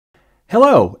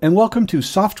Hello, and welcome to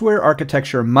Software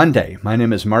Architecture Monday. My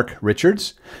name is Mark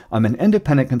Richards. I'm an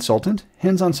independent consultant,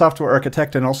 hands-on software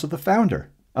architect, and also the founder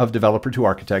of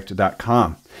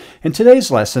developer2architect.com. In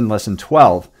today's lesson, lesson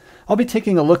 12, I'll be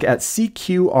taking a look at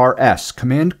CQRS,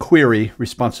 Command Query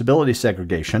Responsibility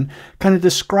Segregation, kind of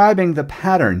describing the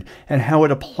pattern and how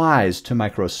it applies to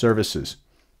microservices.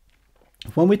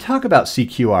 When we talk about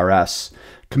CQRS,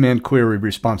 Command Query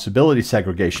Responsibility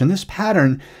Segregation, this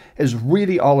pattern is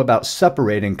really all about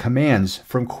separating commands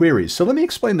from queries. So let me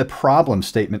explain the problem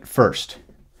statement first.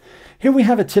 Here we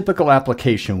have a typical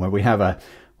application where we have a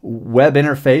web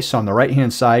interface on the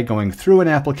right-hand side going through an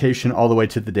application all the way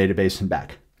to the database and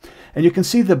back. And you can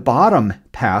see the bottom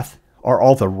path are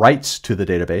all the writes to the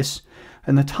database,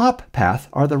 and the top path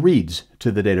are the reads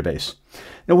to the database.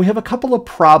 Now we have a couple of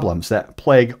problems that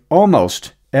plague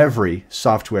almost every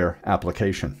software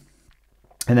application.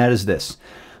 And that is this.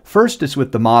 First, it's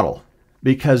with the model,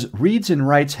 because reads and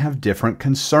writes have different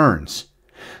concerns.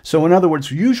 So in other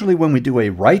words, usually when we do a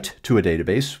write to a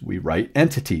database, we write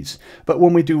entities. But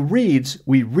when we do reads,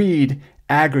 we read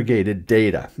aggregated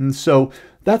data. And so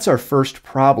that's our first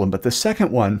problem. But the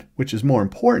second one, which is more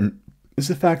important, is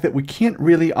the fact that we can't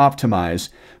really optimize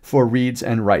for reads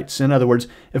and writes. In other words,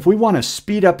 if we want to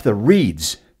speed up the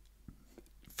reads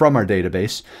from our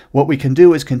database, what we can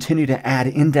do is continue to add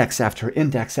index after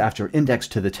index after index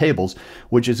to the tables,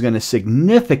 which is going to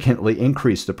significantly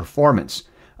increase the performance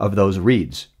of those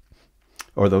reads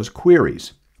or those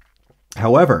queries.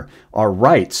 However, our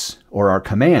writes or our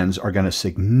commands are going to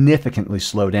significantly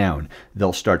slow down.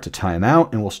 They'll start to time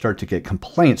out, and we'll start to get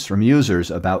complaints from users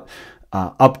about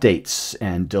updates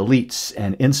and deletes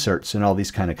and inserts and all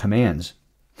these kind of commands.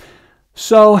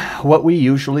 So what we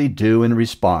usually do in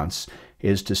response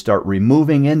is to start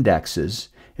removing indexes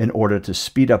in order to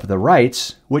speed up the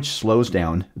writes, which slows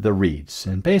down the reads.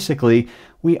 And basically,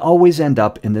 we always end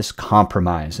up in this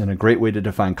compromise. And a great way to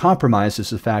define compromise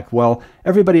is the fact, well,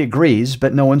 everybody agrees,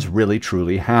 but no one's really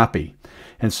truly happy.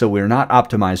 And so we're not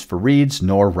optimized for reads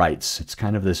nor writes. It's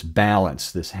kind of this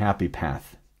balance, this happy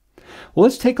path. Well,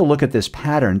 let's take a look at this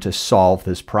pattern to solve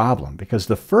this problem, because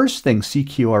the first thing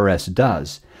CQRS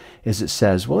does is it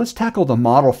says, well, let's tackle the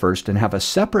model first and have a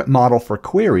separate model for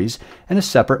queries and a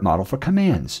separate model for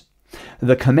commands.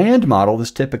 The command model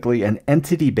is typically an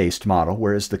entity-based model,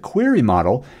 whereas the query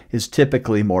model is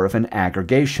typically more of an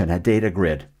aggregation, a data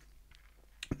grid.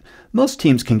 Most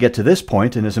teams can get to this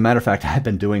point, and as a matter of fact, I've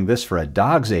been doing this for a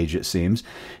dog's age, it seems,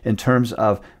 in terms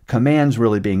of commands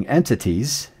really being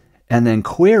entities, and then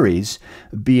queries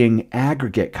being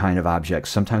aggregate kind of objects.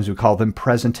 Sometimes we call them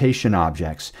presentation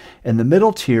objects. And the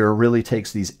middle tier really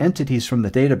takes these entities from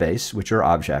the database, which are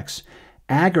objects,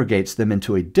 aggregates them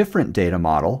into a different data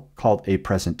model called a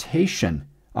presentation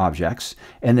objects,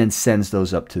 and then sends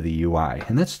those up to the UI.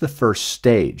 And that's the first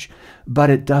stage, but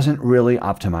it doesn't really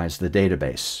optimize the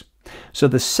database. So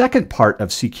the second part of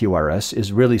CQRS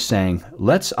is really saying,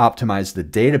 let's optimize the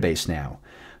database now,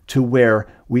 to where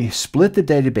we split the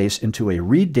database into a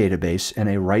read database and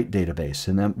a write database.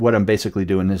 And then what I'm basically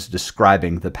doing is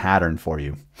describing the pattern for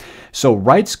you. So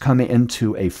writes come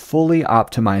into a fully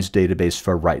optimized database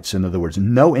for writes. In other words,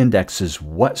 no indexes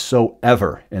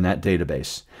whatsoever in that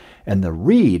database. And the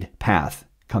read path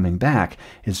coming back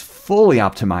is fully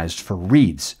optimized for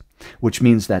reads, which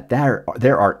means that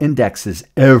there are indexes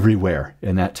everywhere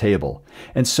in that table.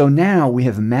 And so now we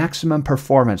have maximum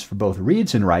performance for both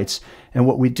reads and writes, and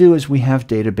what we do is we have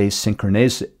database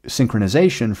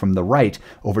synchronization from the write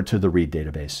over to the read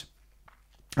database.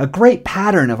 A great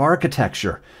pattern of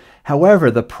architecture.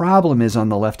 However, the problem is on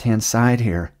the left-hand side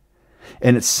here,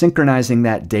 and it's synchronizing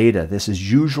that data. This is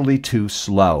usually too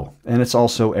slow, and it's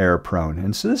also error-prone.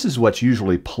 And so this is what's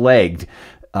usually plagued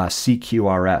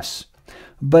CQRS.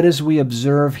 But as we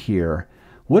observe here,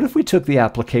 what if we took the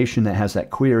application that has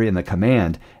that query and the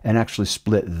command and actually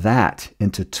split that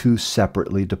into two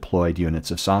separately deployed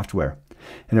units of software?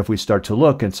 And if we start to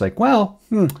look, it's like, well,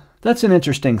 that's an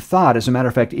interesting thought. As a matter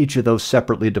of fact, each of those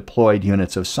separately deployed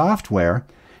units of software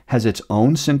has its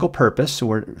own single purpose, so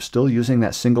we're still using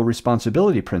that single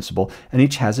responsibility principle, and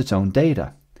each has its own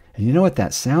data. And you know what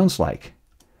that sounds like?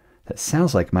 That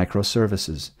sounds like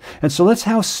microservices. And so let's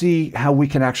see how we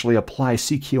can actually apply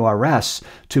CQRS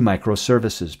to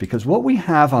microservices, because what we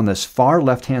have on this far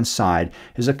left-hand side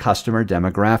is a customer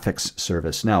demographics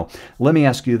service. Now, let me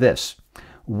ask you this.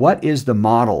 What is the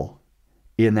model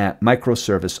in that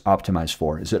microservice optimized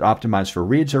for? Is it optimized for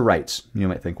reads or writes? You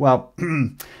might think, well,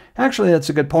 actually, that's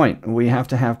a good point. We have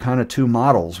to have kind of two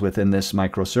models within this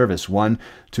microservice. One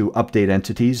to update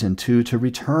entities, and two to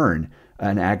return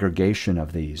an aggregation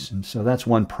of these. And so that's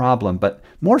one problem. But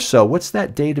more so, what's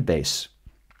that database?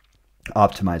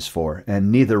 optimized for,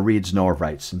 and neither reads nor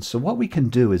writes. And so what we can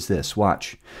do is this,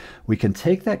 watch. We can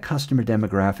take that customer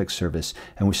demographic service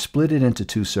and we split it into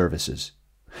two services.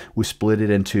 We split it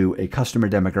into a customer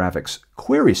demographics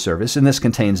query service, and this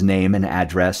contains name and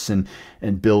address and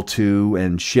bill to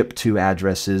and ship to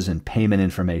addresses and payment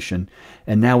information.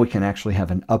 And now we can actually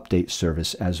have an update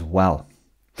service as well.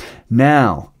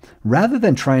 Now, rather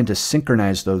than trying to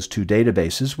synchronize those two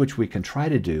databases, which we can try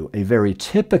to do, a very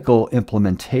typical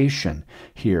implementation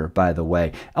here, by the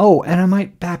way. Oh, and I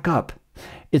might back up.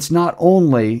 It's not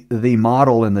only the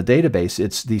model in the database,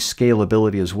 it's the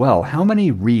scalability as well. How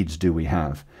many reads do we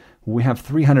have? We have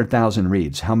 300,000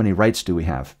 reads. How many writes do we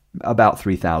have? About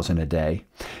 3,000 a day.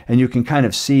 And you can kind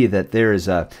of see that there is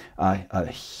a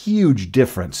huge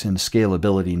difference in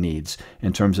scalability needs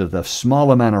in terms of the small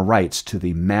amount of writes to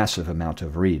the massive amount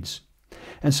of reads.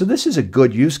 And so this is a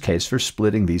good use case for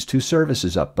splitting these two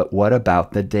services up. But what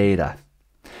about the data?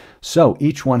 So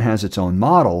each one has its own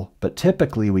model, but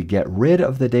typically we get rid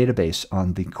of the database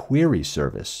on the query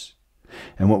service.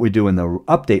 And what we do in the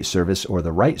update service or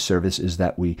the write service is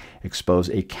that we expose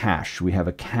a cache. We have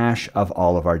a cache of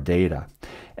all of our data.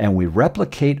 And we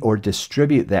replicate or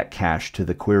distribute that cache to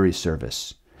the query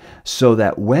service so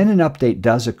that when an update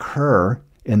does occur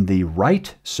in the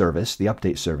write service, the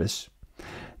update service,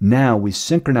 now we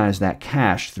synchronize that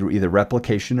cache through either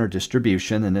replication or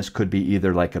distribution. And this could be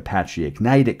either like Apache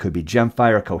Ignite, it could be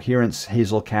Gemfire, Coherence,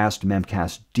 Hazelcast,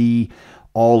 Memcached,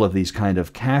 all of these kind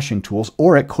of caching tools,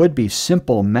 or it could be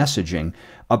simple messaging,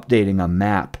 updating a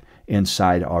map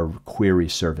inside our query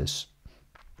service.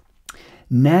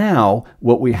 Now,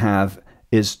 what we have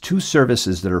is two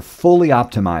services that are fully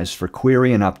optimized for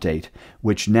query and update,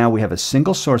 which now we have a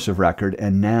single source of record,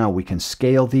 and now we can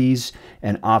scale these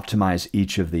and optimize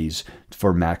each of these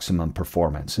for maximum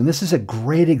performance. And this is a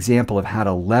great example of how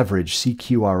to leverage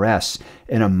CQRS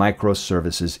in a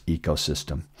microservices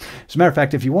ecosystem. As a matter of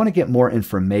fact, if you want to get more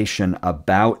information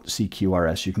about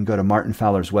CQRS, you can go to Martin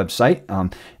Fowler's website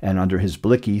and under his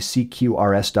Blicky,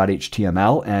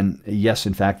 CQRS.html. And yes,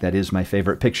 in fact, that is my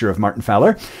favorite picture of Martin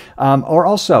Fowler. Or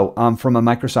also from a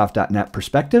Microsoft.NET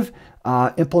perspective,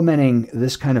 implementing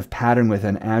this kind of pattern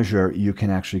within Azure, you can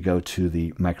actually go to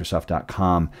the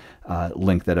Microsoft.com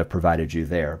link that I've provided you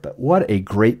there. But what a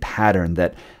great pattern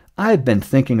that I've been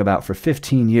thinking about for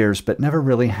 15 years, but never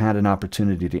really had an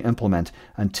opportunity to implement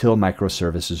until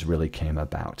microservices really came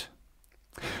about.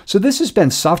 So this has been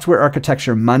Software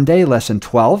Architecture Monday, Lesson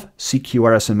 12,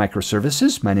 CQRS and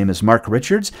Microservices. My name is Mark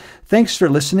Richards. Thanks for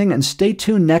listening, and stay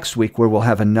tuned next week where we'll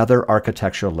have another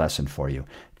architectural lesson for you.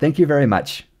 Thank you very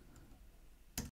much.